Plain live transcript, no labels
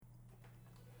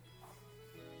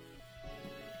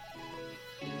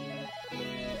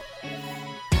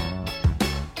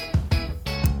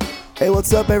Hey,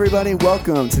 what's up, everybody?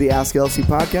 Welcome to the Ask LC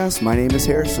podcast. My name is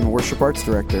Harrison, Worship Arts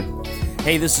Director.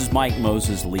 Hey, this is Mike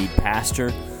Moses, lead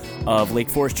pastor of Lake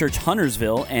Forest Church,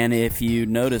 Huntersville. And if you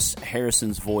notice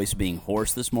Harrison's voice being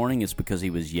hoarse this morning, it's because he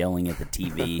was yelling at the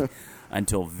TV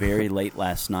until very late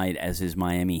last night as his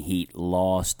Miami Heat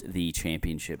lost the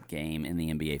championship game in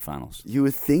the NBA Finals. You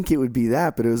would think it would be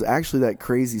that, but it was actually that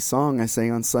crazy song I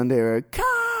sang on Sunday, where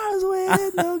cars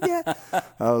with no gas.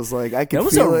 I was like, I could feel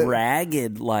it. That was a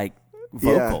ragged,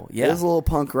 vocal. Yeah. It was a little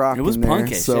punk rock. It was in there.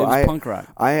 punkish. So it was punk rock.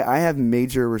 I have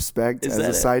major respect as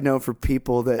a side note for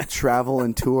people that travel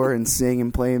and tour and sing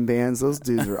and play in bands. Those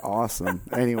dudes are awesome.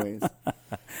 Anyways.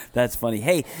 That's funny.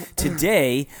 Hey,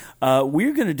 today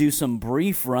we're going to do some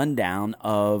brief rundown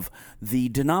of the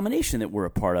denomination that we're a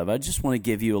part of. I just want to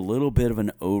give you a little bit of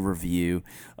an overview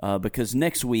because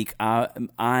next week I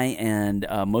and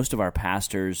most of our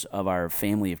pastors of our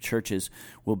family of churches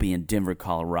will be in Denver,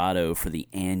 Colorado for the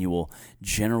annual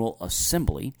General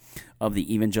Assembly of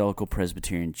the Evangelical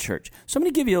Presbyterian Church. So I'm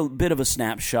going to give you a bit of a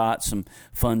snapshot, some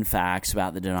fun facts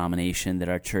about the denomination that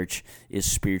our church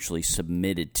is spiritually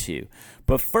submitted to.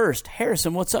 But first,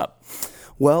 Harrison, what's up?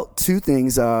 Well, two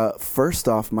things. First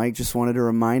off, Mike, just wanted to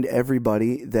remind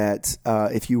everybody that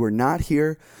if you were not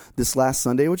here this last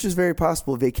Sunday, which is very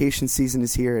possible, vacation season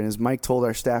is here, and as Mike told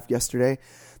our staff yesterday,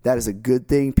 that is a good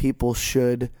thing. People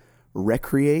should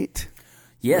recreate.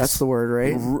 Yes, that's the word,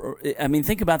 right? I mean,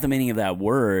 think about the meaning of that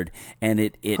word, and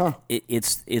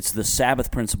it's the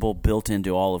Sabbath principle built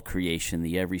into all of creation,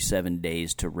 the every 7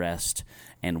 days to rest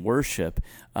and worship,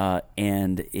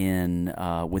 and in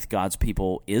with God's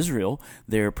people Israel,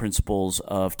 there are principles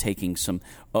of taking some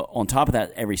on top of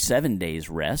that every 7 days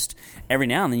rest. Every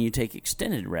now and then you take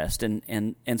extended rest,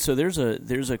 and so there's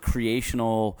a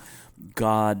creational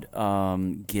God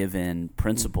given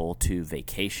principle to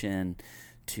vacation,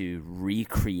 to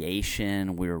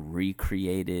recreation. We're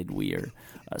recreated. We are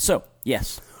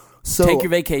yes. So take your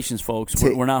vacations, folks.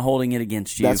 We're not holding it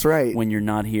against you. That's right. When you're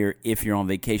not here, if you're on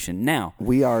vacation. Now,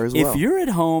 we are as well. If you're at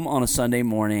home on a Sunday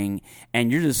morning and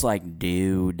you're just like,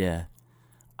 dude,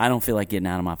 I don't feel like getting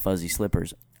out of my fuzzy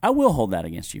slippers, I will hold that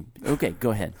against you. Okay,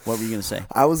 go ahead. What were you going to say?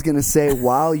 I was going to say,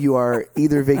 while you are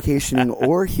either vacationing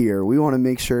or here, we want to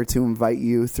make sure to invite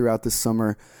you throughout the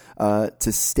summer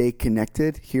to stay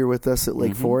connected here with us at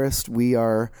Lake Forest. We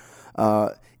are,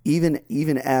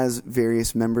 even as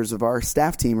various members of our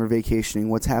staff team are vacationing,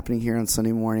 what's happening here on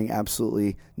Sunday morning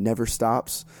absolutely never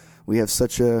stops. We have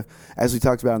as we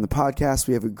talked about in the podcast,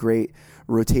 we have a great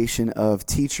rotation of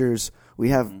teachers. We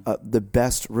have the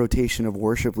best rotation of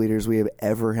worship leaders we have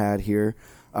ever had here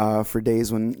for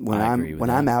days when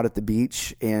I'm out at the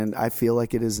beach, and I feel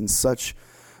like it is in such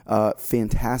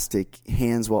fantastic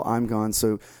hands while I'm gone.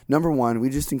 So number one, we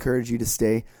just encourage you to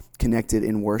stay connected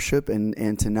in worship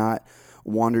and to not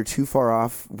wander too far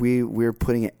off. We're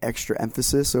putting an extra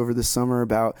emphasis over the summer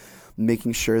about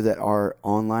making sure that our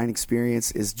online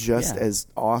experience is just as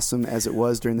awesome as it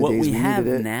was during the days we needed it. What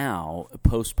we have now,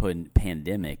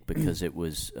 post-pandemic, because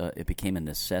it became a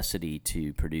necessity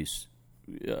to produce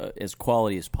as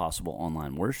quality as possible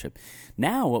online worship.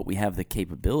 Now what we have the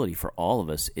capability for all of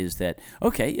us is that,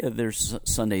 okay, there's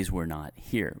Sundays we're not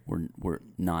here, we're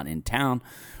not in town,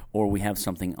 or we have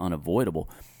something unavoidable.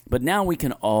 But now we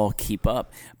can all keep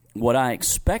up. What I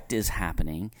expect is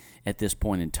happening at this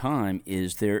point in time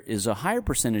is there is a higher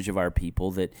percentage of our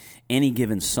people that any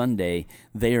given Sunday,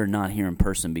 they are not here in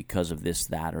person because of this,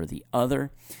 that, or the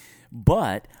other.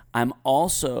 But I'm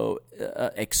also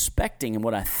expecting, and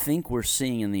what I think we're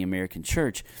seeing in the American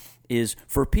church is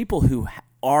for people who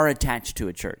are attached to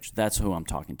a church, that's who I'm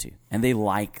talking to, and they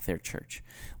like their church,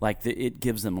 it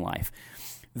gives them life.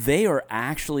 They are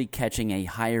actually catching a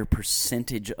higher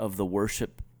percentage of the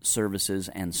worship services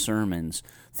and sermons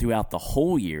throughout the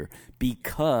whole year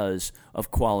because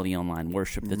of quality online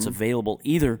worship that's available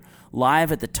either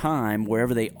live at the time,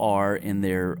 wherever they are in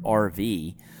their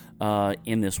RV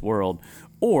in this world,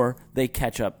 or they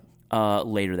catch up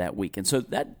later that week. And so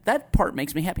that part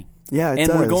makes me happy. Yeah, it and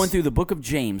does. We're going through the book of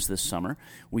James this summer.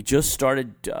 We just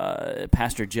started,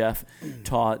 Pastor Jeff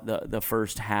taught the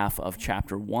first half of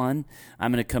chapter 1.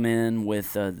 I'm going to come in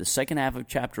with the second half of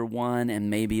chapter 1 and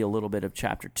maybe a little bit of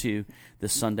chapter 2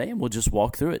 this Sunday, and we'll just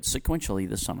walk through it sequentially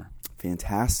this summer.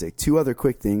 Fantastic. Two other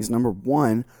quick things. Number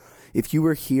one, if you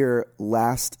were here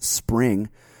last spring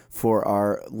for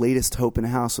our latest Hope in a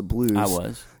House of Blues. I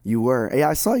was. You were. Yeah,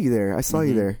 I saw you there.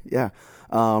 You there. Yeah.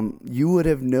 You would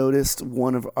have noticed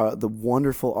one of the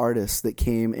wonderful artists that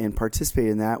came and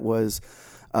participated in that was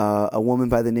a woman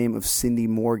by the name of Cindy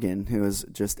Morgan, who is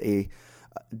just a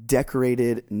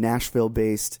decorated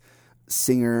Nashville-based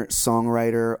singer,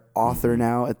 songwriter, author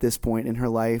now at this point in her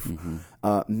life,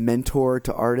 mentor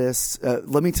to artists.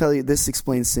 Let me tell you, this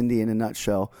explains Cindy in a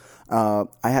nutshell. I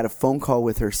had a phone call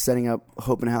with her setting up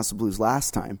Hope in a House of Blues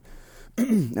last time.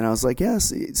 And I was like,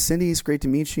 yes, Cindy, it's great to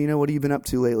meet you. What have you been up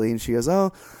to lately? And she goes,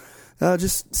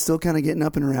 just still kind of getting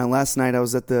up and around. Last night I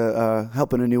was at the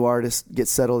helping a new artist get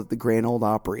settled at the Grand Ole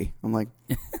Opry. I'm like,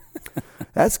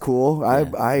 that's cool.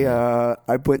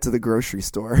 I went to the grocery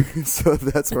store, so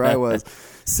that's where I was.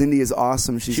 Cindy is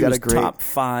awesome. She got a great top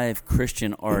 5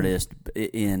 Christian artist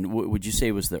in. Would you say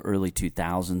it was the early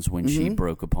 2000s when she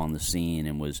broke upon the scene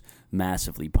and was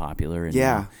massively popular? And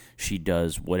now she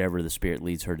does whatever the Spirit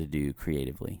leads her to do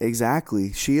creatively.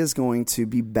 Exactly. She is going to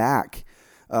be back.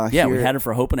 We had her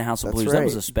for Hope in a House of Blues. Right. That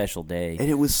was a special day, and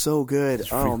it was so good.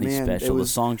 It was really special. It was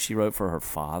the song she wrote for her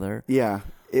father. Yeah.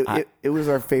 It was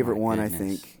our favorite one, I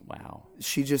think. Wow.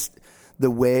 She just, the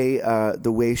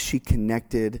way she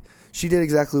connected, she did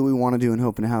exactly what we want to do in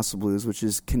Hope in a House of Blues, which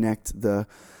is connect the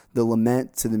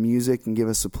lament to the music and give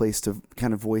us a place to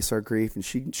kind of voice our grief. And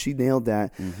she nailed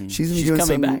that. Mm-hmm. She's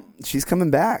coming back. She's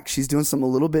coming back. She's doing something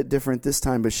a little bit different this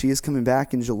time, but she is coming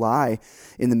back in July.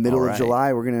 In the middle of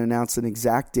July, we're going to announce an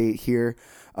exact date here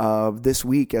this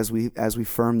week as we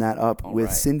firm that up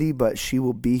with Cindy, but she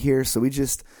will be here. So we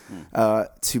just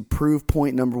to prove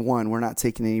point number 1, we're not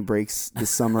taking any breaks this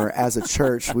summer as a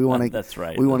church. We want to That's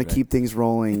right. We want to keep things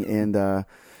rolling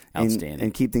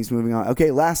and keep things moving on.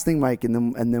 Okay, last thing, Mike,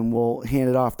 and then we'll hand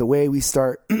it off. The way we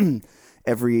start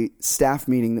every staff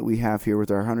meeting that we have here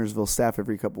with our Huntersville staff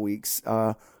every couple weeks,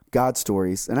 God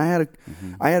stories. And I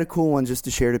had a cool one just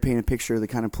to share to paint a picture of the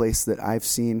kind of place that I've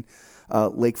seen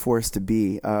Lake Forest to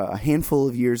be. A handful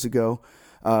of years ago,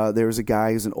 there was a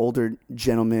guy who's an older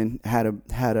gentleman, had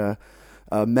a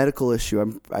medical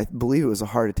issue. I believe it was a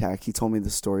heart attack. He told me the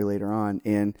story later on,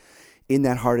 and in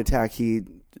that heart attack, he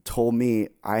told me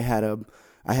I had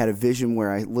a vision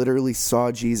where I literally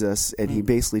saw Jesus, and he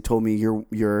basically told me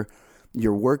your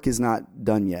work is not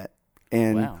done yet.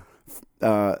 And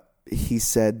he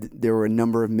said there were a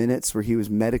number of minutes where he was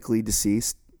medically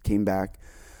deceased, came back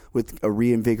with a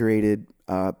reinvigorated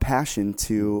passion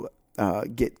to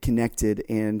get connected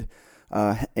and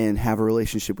have a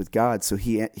relationship with God. So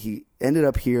he ended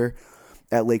up here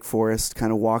at Lake Forest,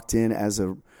 kind of walked in as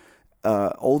a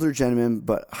older gentleman,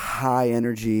 but high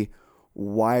energy,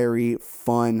 wiry,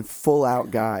 fun, full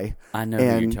out guy. I know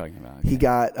who you're talking about.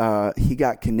 Okay. He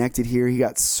got connected here. He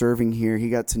got serving here. He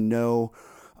got to know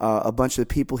a bunch of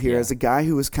the people here as a guy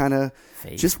who was kind of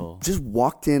just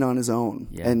walked in on his own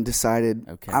and decided,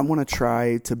 I want to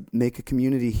try to make a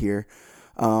community here.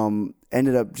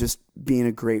 Ended up just being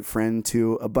a great friend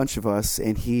to a bunch of us.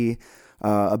 And he,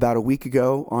 about a week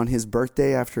ago on his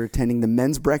birthday, after attending the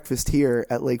men's breakfast here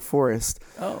at Lake Forest,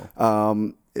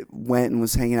 went and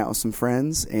was hanging out with some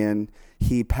friends, and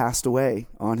he passed away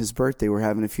on his birthday. We're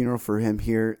having a funeral for him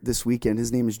here this weekend.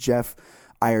 His name is Jeff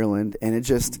Ireland. And it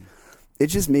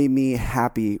just made me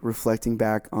happy reflecting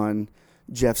back on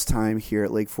Jeff's time here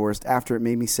at Lake Forest. After, it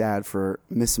made me sad for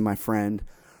missing my friend.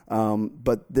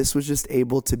 But this was just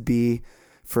able to be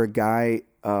for a guy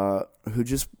who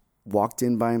just walked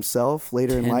in by himself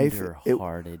later in life.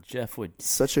 Tender-hearted. Jeff would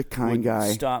such a kind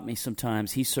guy. Stop me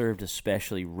sometimes. He served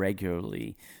especially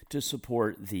regularly to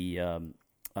support the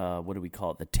what do we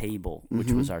call it? The table,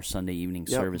 which was our Sunday evening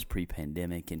service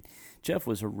pre-pandemic. And Jeff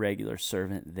was a regular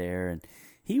servant there, and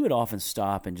he would often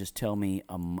stop and just tell me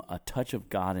a touch of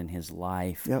God in his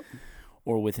life.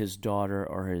 Or with his daughter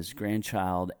or his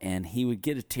grandchild, and he would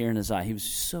get a tear in his eye. He was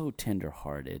so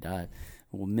tender-hearted. I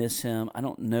will miss him. I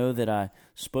don't know that I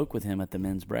spoke with him at the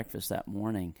men's breakfast that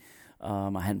morning.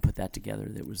 I hadn't put that together.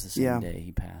 That was the same day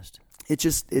he passed. It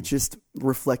just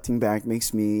reflecting back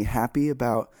makes me happy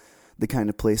about the kind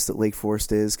of place that Lake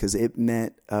Forest is, because it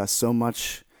meant so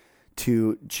much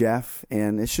to Jeff,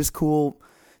 and it's just cool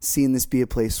seeing this be a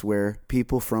place where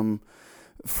people from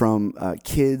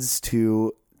kids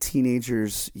to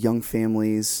teenagers, young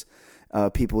families,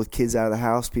 people with kids out of the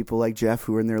house, people like Jeff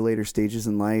who are in their later stages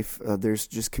in life. There's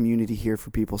just community here for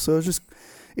people. So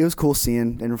it was cool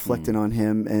seeing and reflecting on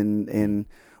him, and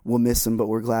we'll miss him, but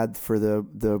we're glad for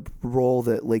the role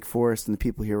that Lake Forest and the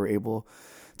people here were able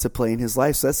to play in his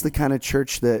life. So that's the kind of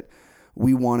church that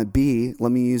we want to be.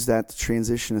 Let me use that to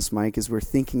transition us, Mike, as we're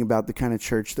thinking about the kind of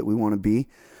church that we want to be.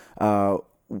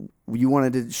 You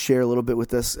wanted to share a little bit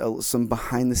with us some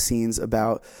behind the scenes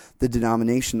about the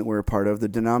denomination that we're a part of. The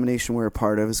denomination we're a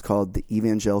part of is called the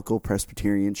Evangelical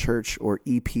Presbyterian Church, or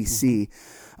EPC.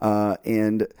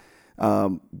 And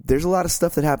there's a lot of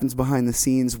stuff that happens behind the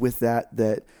scenes with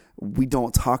that we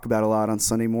don't talk about a lot on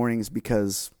Sunday mornings,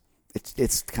 because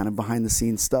it's kind of behind the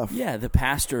scenes stuff. Yeah, the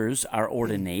pastors, our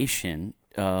ordination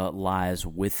lies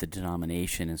with the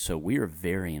denomination, and so we are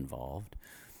very involved.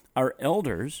 Our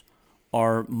elders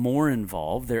are more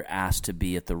involved. They're asked to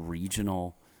be at the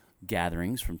regional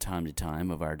gatherings from time to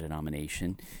time of our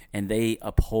denomination, and they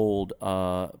uphold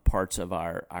parts of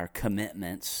our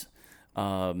commitments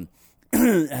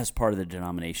as part of the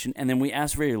denomination. And then we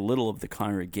ask very little of the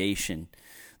congregation.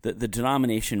 The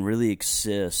denomination really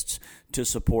exists to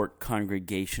support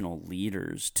congregational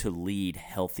leaders to lead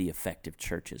healthy, effective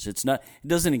churches. It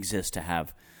doesn't exist to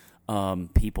have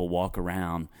people walk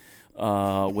around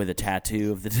with a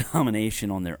tattoo of the denomination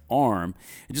on their arm.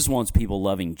 It just wants people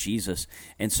loving Jesus.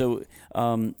 And so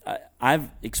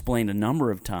I've explained a number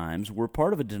of times we're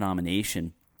part of a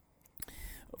denomination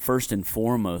first and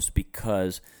foremost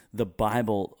because the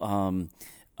Bible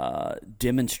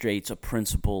demonstrates a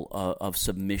principle of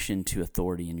submission to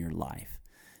authority in your life.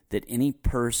 That any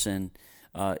person,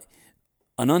 an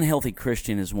unhealthy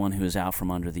Christian is one who is out from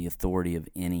under the authority of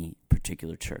any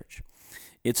particular church.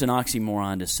 It's an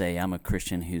oxymoron to say I'm a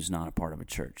Christian who's not a part of a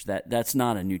church. That's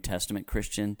not a New Testament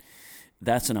Christian.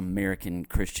 That's an American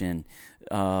Christian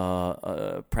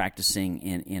practicing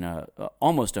in a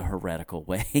almost a heretical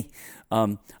way.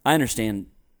 I understand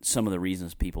some of the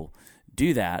reasons people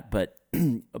do that, but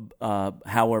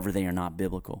however, they are not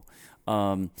biblical.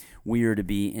 We are to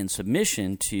be in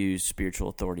submission to spiritual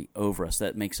authority over us.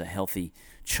 That makes a healthy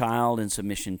child in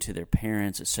submission to their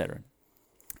parents, etc.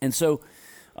 And so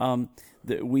the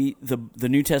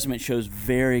New Testament shows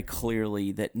very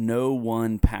clearly that no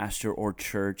one pastor or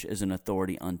church is an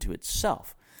authority unto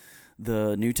itself.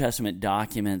 The New Testament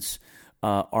documents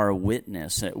are a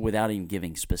witness, without even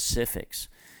giving specifics,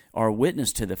 are a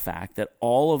witness to the fact that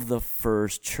all of the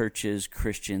first churches,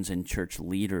 Christians, and church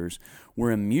leaders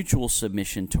were in mutual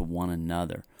submission to one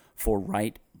another for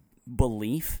right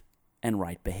belief and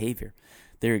right behavior.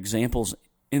 There are examples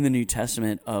in the New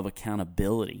Testament of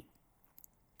accountability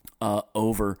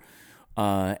over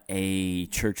a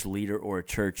church leader or a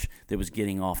church that was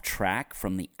getting off track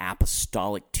from the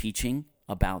apostolic teaching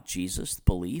about Jesus'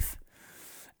 belief.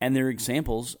 And there are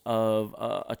examples of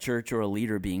a church or a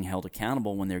leader being held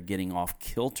accountable when they're getting off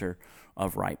kilter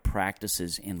of right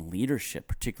practices in leadership,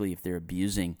 particularly if they're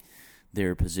abusing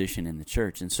their position in the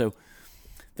church. And so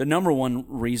the number one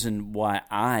reason why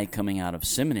I, coming out of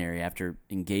seminary after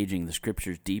engaging the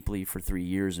Scriptures deeply for 3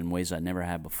 years in ways I never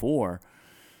had before,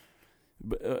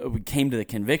 we came to the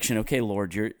conviction, okay,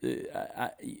 Lord, you're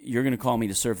going to call me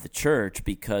to serve the church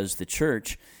because the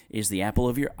church is the apple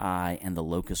of your eye and the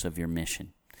locus of your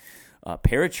mission.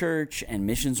 Parachurch and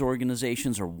missions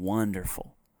organizations are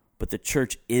wonderful, but the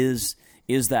church is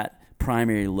that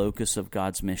primary locus of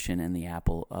God's mission and the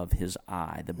apple of His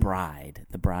eye. The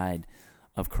bride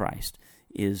of Christ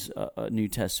is a New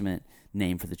Testament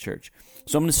name for the church.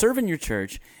 So I'm going to serve in your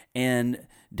church, and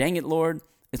dang it, Lord,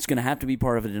 it's going to have to be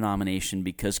part of a denomination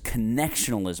because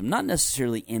connectionalism, not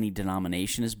necessarily any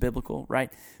denomination is biblical,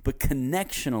 right? But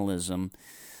connectionalism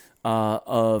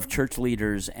of church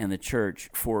leaders and the church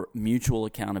for mutual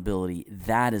accountability,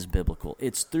 that is biblical.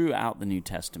 It's throughout the New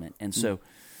Testament. And so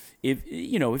the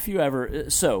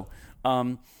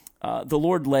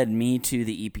Lord led me to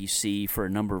the EPC for a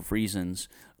number of reasons.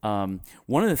 One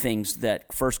of the things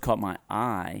that first caught my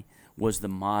eye was the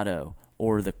motto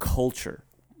or the culture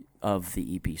of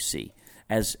the EPC,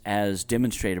 as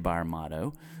demonstrated by our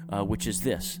motto, which is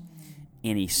this: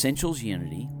 in essentials,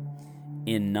 unity;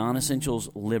 in non-essentials,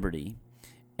 liberty;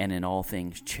 and in all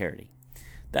things, charity.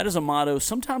 That is a motto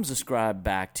sometimes ascribed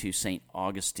back to St.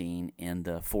 Augustine in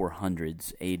the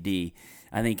 400s AD.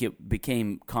 I think it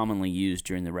became commonly used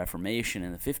during the Reformation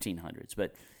in the 1500s.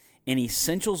 But in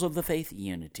essentials of the faith,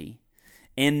 unity;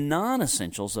 in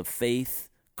non-essentials of faith,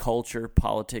 culture,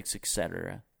 politics,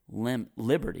 etc.,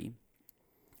 liberty;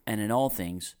 and in all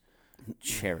things,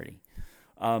 charity.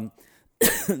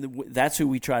 That's who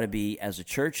we try to be as a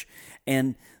church,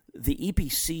 and the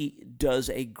EPC does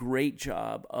a great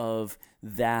job of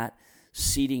that,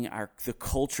 seeding the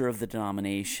culture of the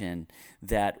denomination,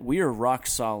 that we are rock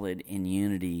solid in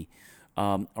unity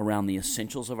around the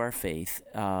essentials of our faith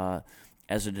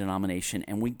as a denomination,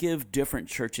 and we give different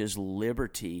churches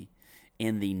liberty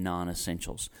in the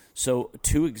non-essentials. So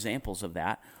 2 examples of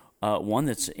that, one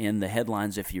that's in the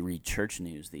headlines if you read church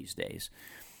news these days.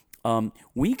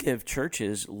 We give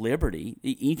churches liberty,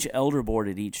 each elder board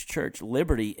at each church,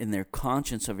 liberty in their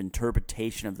conscience of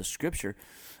interpretation of the Scripture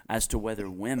as to whether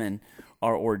women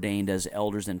are ordained as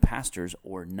elders and pastors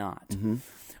or not. Mm-hmm.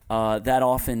 That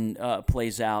often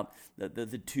plays out.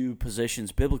 The 2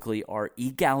 positions biblically are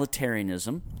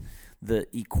egalitarianism, the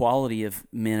equality of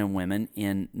men and women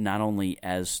in not only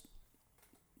as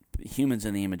humans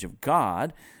in the image of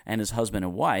God and as husband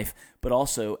and wife, but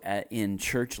also in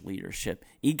church leadership.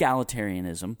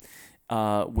 Egalitarianism,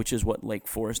 which is what Lake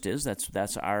Forest is.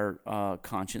 That's our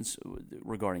conscience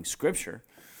regarding Scripture.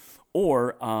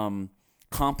 Or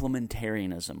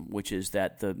complementarianism, which is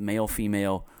that the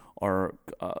male-female are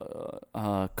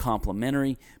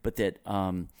complementary, but that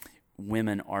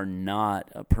women are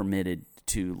not permitted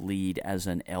to lead as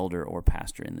an elder or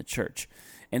pastor in the church.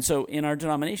 And so in our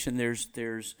denomination,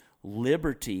 there's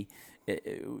liberty,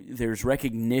 there's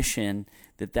recognition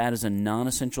that is a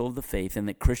non-essential of the faith, and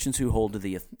that Christians who hold to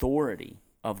the authority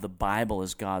of the Bible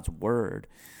as God's Word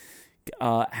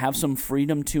have some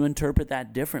freedom to interpret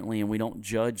that differently, and we don't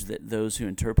judge that those who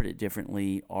interpret it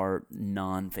differently are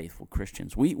non-faithful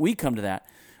Christians. We come to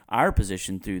our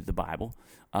position through the Bible,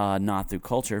 not through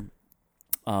culture.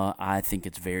 I think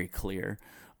it's very clear.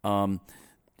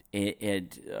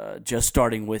 Just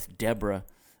starting with Deborah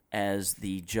as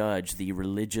the judge, the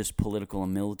religious, political,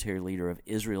 and military leader of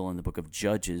Israel in the book of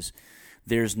Judges,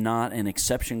 there's not an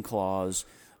exception clause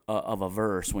of a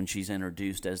verse when she's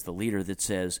introduced as the leader that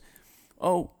says,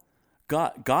 oh,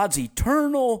 God's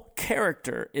eternal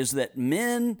character is that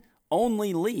men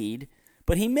only lead,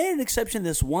 but he made an exception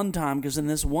this one time because in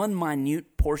this one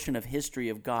minute portion of history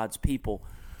of God's people,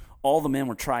 all the men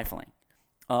were trifling.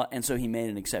 And so he made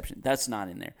an exception. That's not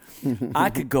in there. I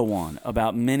could go on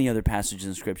about many other passages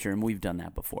in Scripture, and we've done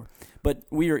that before. But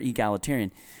we are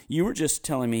egalitarian. You were just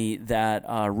telling me that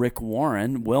Rick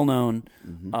Warren, well-known,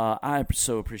 I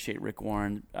so appreciate Rick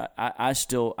Warren.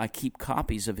 I keep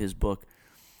copies of his book,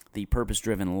 The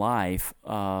Purpose-Driven Life,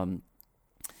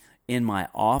 in my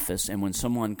office. And when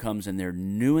someone comes and they're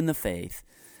new in the faith,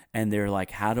 and they're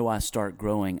like, how do I start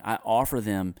growing? I offer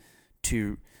them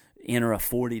to enter a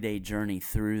 40-day journey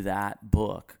through that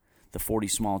book, the 40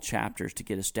 small chapters, to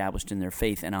get established in their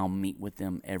faith, and I'll meet with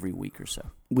them every week or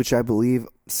so. Which I believe,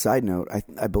 side note,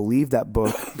 I believe that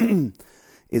book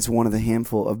is one of the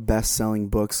handful of best-selling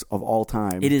books of all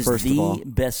time. It is the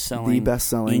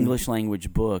best-selling English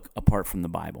language book apart from the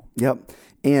Bible. Yep.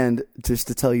 And just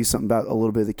to tell you something about a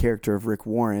little bit of the character of Rick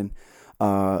Warren,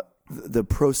 the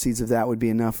proceeds of that would be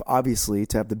enough, obviously,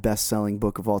 to have the best-selling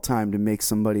book of all time, to make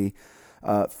somebody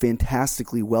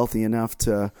fantastically wealthy enough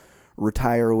to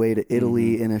retire away to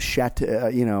Italy in a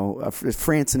chateau,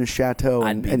 France in a chateau.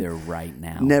 I'd be there right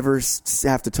now. Never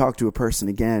have to talk to a person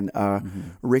again.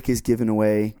 Rick has given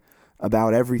away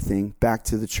about everything back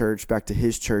to the church, back to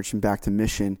his church, and back to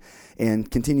mission,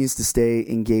 and continues to stay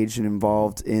engaged and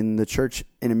involved in the church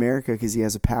in America because he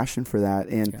has a passion for that.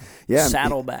 And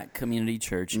Saddleback Community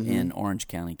Church in Orange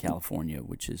County, California,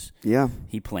 which is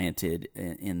he planted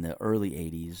in the early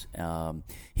 80s.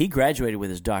 He graduated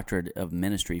with his doctorate of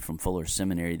ministry from Fuller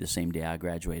Seminary the same day I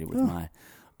graduated with my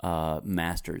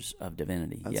Master's of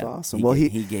Divinity. That's awesome.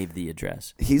 He gave the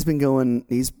address. He's been going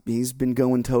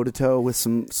toe to toe with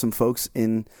some folks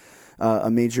in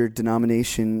a major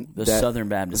denomination, the Southern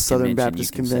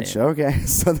Baptist Convention. Okay,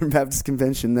 Southern Baptist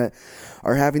Convention, that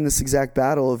are having this exact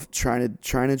battle of trying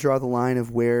to draw the line of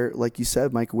where, like you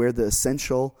said, Mike, where the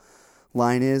essential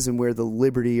line is and where the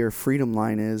liberty or freedom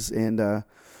line is. And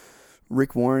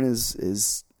Rick Warren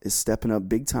is stepping up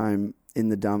big time in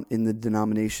the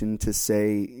denomination to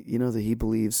say, that he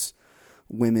believes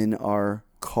women are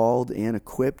called and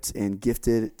equipped and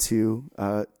gifted to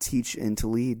teach and to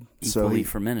lead equally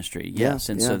for ministry. Yes,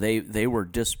 so they were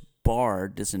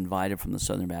disinvited from the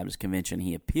Southern Baptist Convention.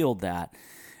 He appealed that,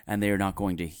 and they are not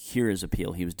going to hear his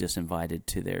appeal. He was disinvited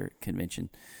to their convention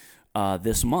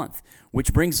this month,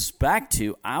 which brings us back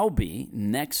to I'll be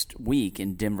next week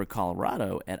in Denver,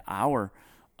 Colorado, at our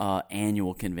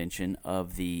annual convention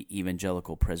of the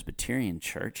Evangelical Presbyterian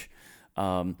Church,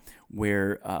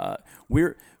 where I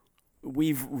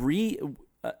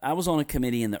was on a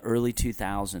committee in the early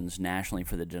 2000s nationally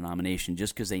for the denomination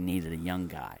just because they needed a young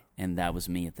guy, and that was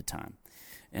me at the time.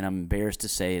 And I'm embarrassed to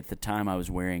say at the time I was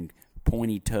wearing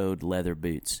pointy-toed leather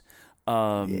boots.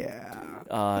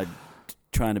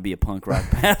 Trying to be a punk rock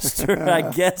pastor, I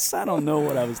guess. I don't know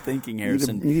what I was thinking,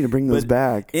 Harrison. You need to bring those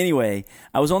back. Anyway,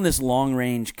 I was on this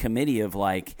long-range committee of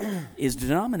is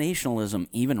denominationalism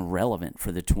even relevant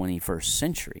for the 21st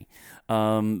century?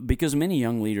 Because many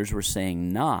young leaders were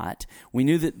saying not. We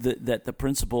knew that the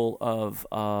principle of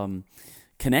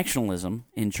connectionalism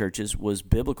in churches was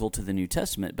biblical to the New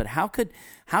Testament, but how could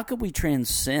we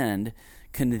transcend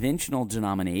conventional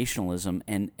denominationalism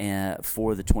and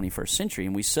for the 21st century?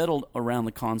 And we settled around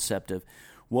the concept of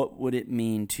what would it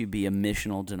mean to be a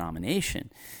missional denomination.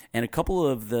 And a couple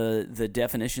of the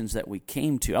definitions that we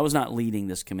came to, I was not leading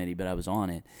this committee, but I was on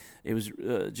it. It was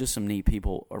just some neat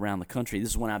people around the country.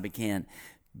 This is when I began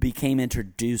became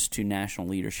introduced to national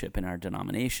leadership in our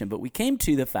denomination, but we came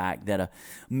to the fact that a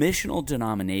missional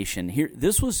denomination here,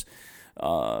 this was,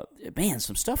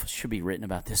 some stuff should be written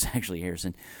about this actually,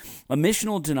 Harrison. A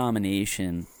missional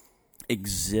denomination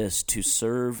exists to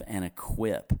serve and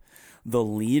equip the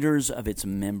leaders of its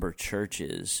member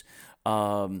churches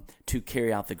to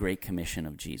carry out the Great Commission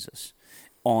of Jesus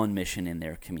on mission in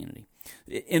their community.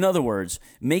 In other words,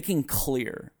 making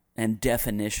clear and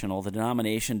definitional, the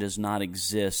denomination does not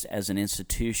exist as an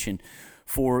institution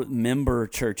for member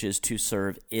churches to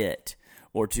serve it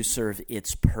or to serve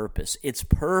its purpose. Its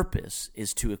purpose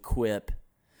is to equip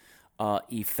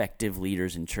effective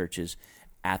leaders in churches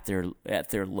at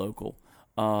their local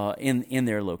in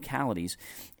their localities.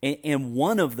 And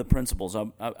one of the principles,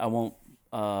 I won't.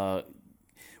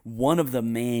 One of the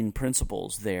main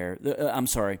principles there. I'm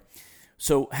sorry.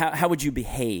 So how would you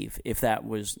behave if that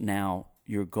was now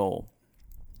your goal?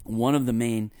 One of the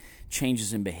main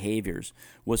changes in behaviors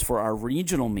was for our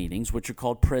regional meetings, which are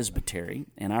called presbytery,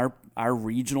 and our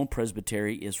regional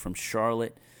presbytery is from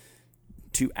Charlotte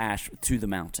to the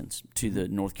mountains, to the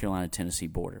North Carolina-Tennessee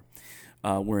border.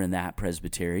 We're in that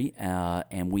presbytery,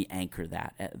 and we anchor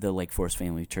that. The Lake Forest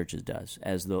Family of Churches does,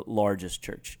 as the largest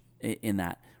church in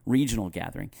that regional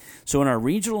gathering. So in our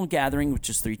regional gathering, which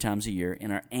is 3 times a year, in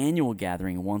our annual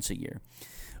gathering once a year,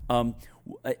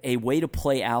 a way to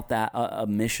play out that a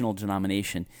missional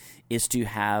denomination is to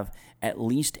have at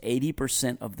least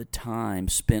 80% of the time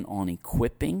spent on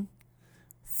equipping,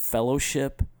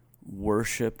 fellowship,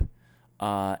 worship,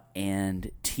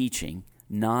 and teaching,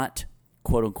 not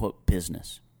quote-unquote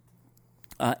business.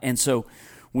 And so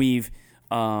we've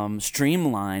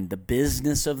streamlined the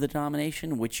business of the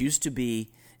denomination, which used to be,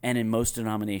 and in most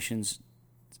denominations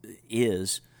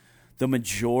is, the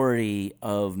majority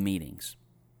of meetings,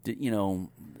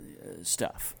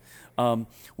 stuff.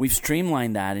 We've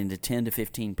streamlined that into 10 to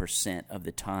 15% of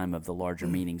the time of the larger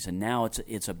meetings, and now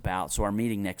it's about, so our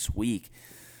meeting next week,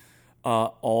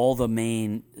 all the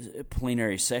main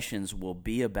plenary sessions will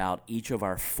be about each of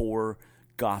our 4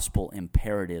 gospel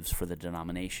imperatives for the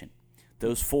denomination.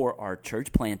 Those 4 are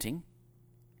church planting,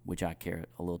 which I care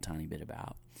a little tiny bit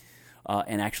about.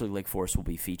 And actually, Lake Forest will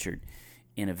be featured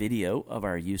in a video of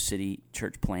our U City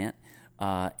church plant,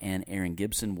 and Aaron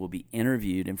Gibson will be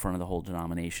interviewed in front of the whole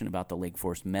denomination about the Lake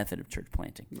Forest method of church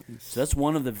planting. Nice. So that's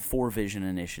one of the 4 vision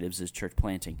initiatives is church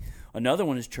planting. Another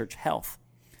one is church health.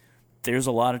 There's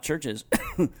a lot of churches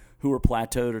who are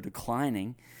plateaued or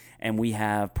declining, and we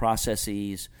have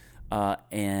processes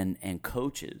and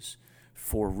coaches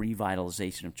for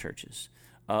revitalization of churches.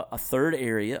 A third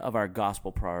area of our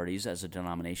gospel priorities as a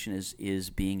denomination is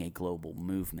being a global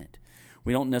movement.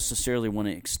 We don't necessarily want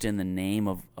to extend the name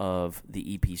of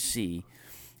the EPC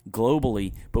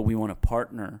globally, but we want to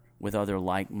partner with other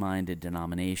like-minded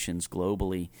denominations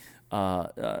globally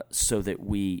so that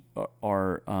we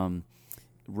are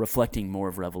reflecting more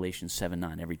of Revelation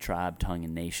 7:9, every tribe, tongue,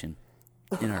 and nation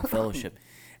in our fellowship.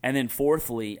 And then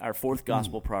fourthly, our 4th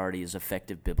gospel priority is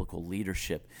effective biblical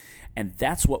leadership. And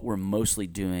that's what we're mostly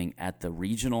doing at the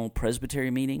regional presbytery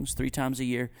meetings 3 times a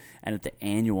year, and at the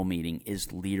annual meeting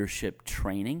is leadership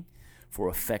training for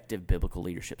effective biblical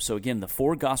leadership. So again, the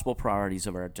 4 gospel priorities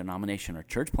of our denomination are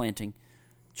church planting,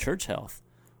 church health,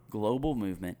 global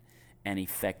movement, and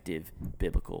effective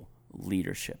biblical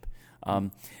leadership.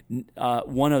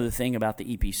 One other thing about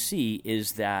the EPC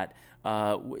is that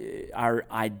our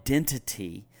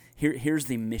identity, here's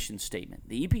the mission statement.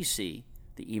 The EPC,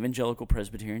 the Evangelical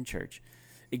Presbyterian Church,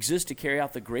 exists to carry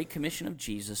out the Great Commission of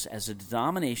Jesus as a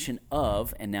denomination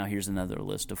of, and now here's another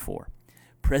list of 4,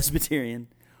 Presbyterian,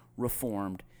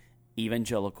 Reformed,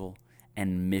 Evangelical,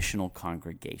 and missional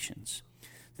congregations.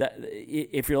 That,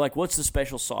 if you're like, what's the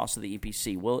special sauce of the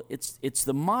EPC? Well, it's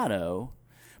the motto,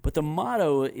 but the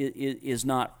motto is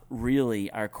not really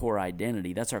our core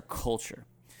identity. That's our culture.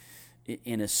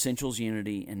 In essentials,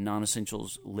 unity, and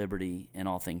non-essentials, liberty, and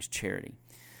all things charity.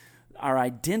 Our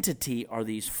identity are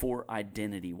these 4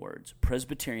 identity words: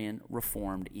 Presbyterian,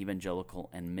 Reformed, Evangelical,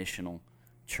 and missional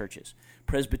churches.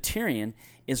 Presbyterian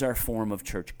is our form of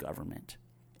church government.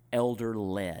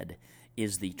 Elder-led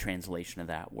is the translation of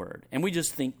that word. And we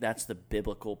just think that's the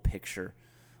biblical picture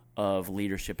of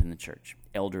leadership in the church,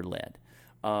 elder-led.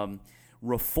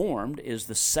 Reformed is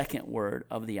the second word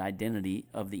of the identity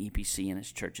of the EPC and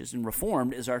its churches. And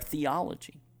Reformed is our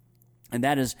theology. And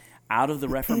that is out of the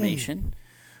Reformation.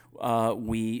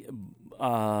 We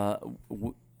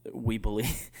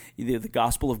believe the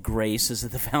gospel of grace is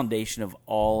at the foundation of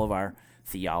all of our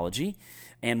theology.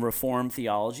 And Reformed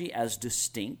theology, as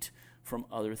distinct from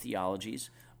other theologies,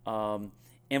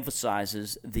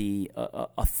 emphasizes the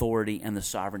authority and the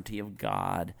sovereignty of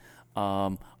God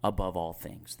above all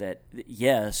things. That,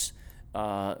 yes,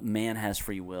 man has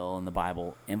free will, and the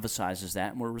Bible emphasizes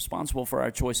that, and we're responsible for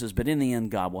our choices, but in the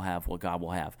end, God will have what God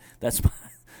will have. That's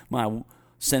my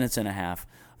sentence and a half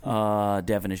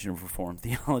definition of Reformed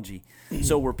theology.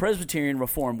 So we're Presbyterian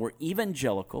Reformed, we're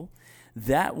evangelical.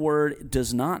 That word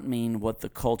does not mean what the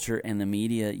culture and the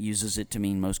media uses it to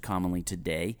mean most commonly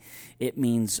today. It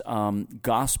means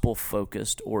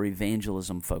gospel-focused or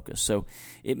evangelism-focused. So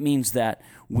it means that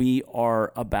we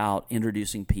are about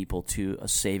introducing people to a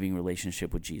saving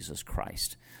relationship with Jesus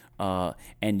Christ.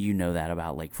 And you know that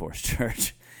about Lake Forest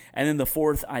Church. And then the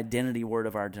fourth identity word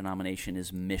of our denomination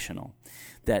is missional.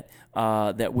 That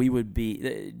we would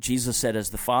be, Jesus said,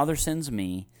 as the Father sends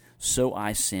me, so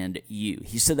I send you.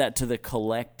 He said that to the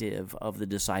collective of the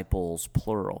disciples,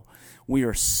 plural. We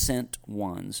are sent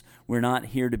ones. We're not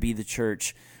here to be the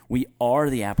church. We are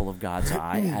the apple of God's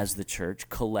eye as the church,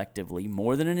 collectively,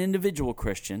 more than an individual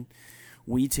Christian.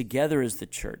 We together as the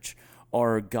church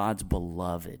are God's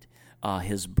beloved,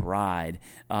 His bride,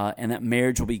 and that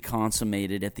marriage will be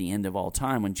consummated at the end of all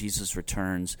time when Jesus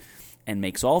returns and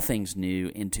makes all things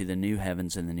new into the new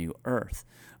heavens and the new earth.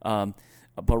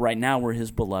 But right now we're His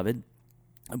beloved,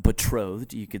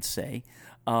 betrothed, you could say.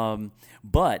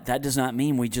 But that does not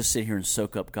mean we just sit here and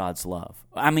soak up God's love.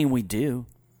 I mean, we do.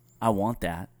 I want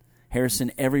that.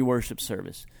 Harrison, every worship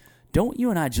service. Don't you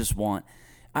and I just want...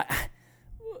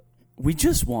 we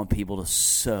just want people to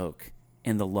soak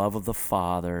in the love of the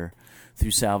Father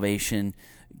through salvation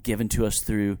given to us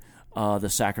through the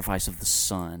sacrifice of the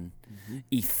Son,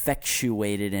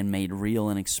 effectuated and made real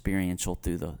and experiential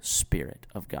through the Spirit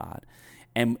of God.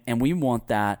 And we want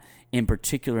that, in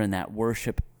particular, in that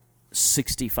worship,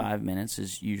 65 minutes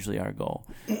is usually our goal.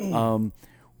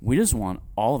 We just want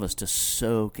all of us to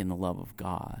soak in the love of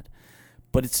God.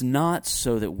 But it's not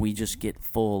so that we just get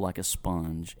full like a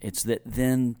sponge. It's that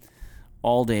then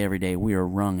all day, every day, we are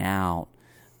wrung out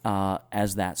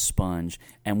as that sponge,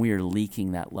 and we are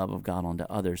leaking that love of God onto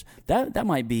others. That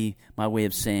might be my way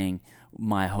of saying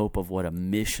my hope of what a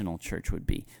missional church would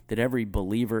be, that every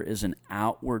believer is an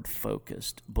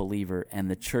outward-focused believer, and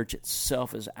the church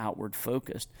itself is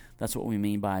outward-focused. That's what we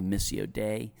mean by Missio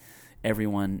Dei,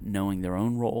 everyone knowing their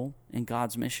own role in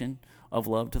God's mission of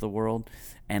love to the world,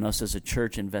 and us as a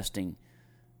church investing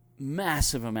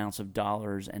massive amounts of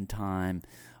dollars and time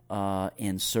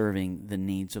in serving the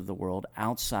needs of the world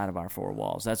outside of our four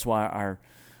walls. That's why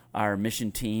our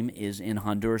mission team is in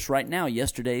Honduras right now.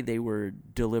 Yesterday, they were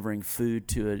delivering food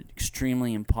to an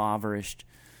extremely impoverished,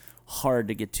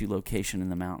 hard-to-get-to location in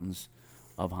the mountains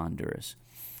of Honduras.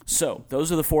 So,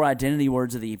 those are the four identity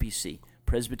words of the EPC: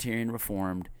 Presbyterian,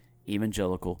 Reformed,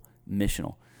 Evangelical,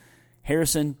 Missional.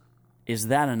 Harrison, is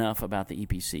that enough about the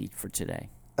EPC for today?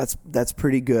 That's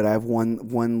pretty good. I have one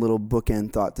little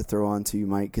bookend thought to throw on to you,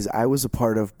 Mike, because I was a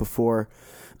part of, before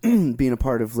being a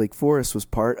part of Lake Forest, was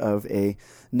part of a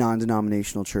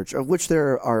non-denominational church, of which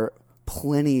there are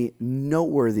plenty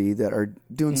noteworthy that are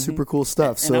doing super cool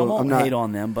stuff. And I won't hate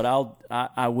on them, but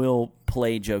I will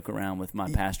joke around with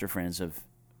my pastor friends of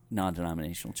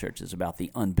non-denominational churches about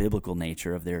the unbiblical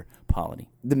nature of their polity.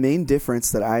 The main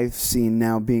difference that I've seen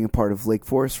now, being a part of Lake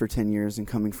Forest for 10 years and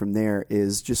coming from there,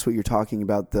 is just what you're talking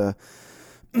about, the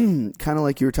kind of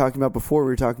like you were talking about before.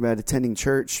 We were talking about attending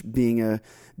church, being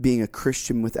a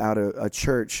Christian without a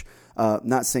church.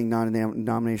 Not saying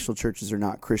non-denominational churches are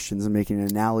not Christians. I'm making an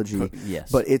analogy.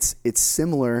 Yes. But it's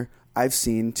similar, I've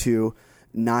seen, to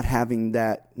not having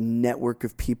that network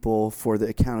of people for the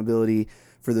accountability,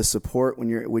 for the support. When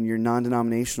you're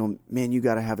non-denominational, man, you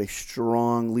got to have a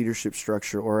strong leadership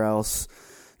structure, or else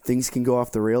things can go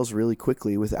off the rails really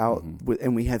quickly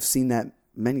and we have seen that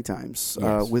many times,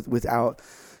 yes, without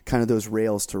kind of those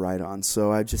rails to ride on.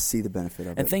 So I just see the benefit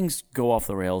of it. And things go off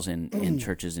the rails in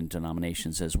churches and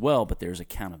denominations as well, but there's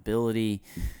accountability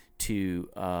to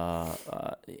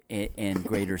and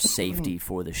greater safety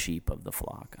for the sheep of the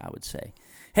flock, I would say.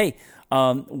 Hey,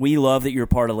 we love that you're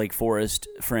part of Lake Forest,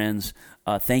 friends.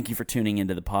 Thank you for tuning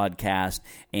into the podcast.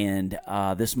 And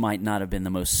this might not have been the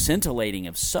most scintillating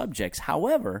of subjects.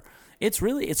 However,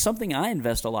 it's something I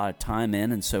invest a lot of time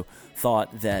in, and so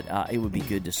thought that it would be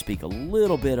good to speak a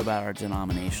little bit about our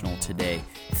denominational today.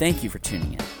 Thank you for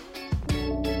tuning in.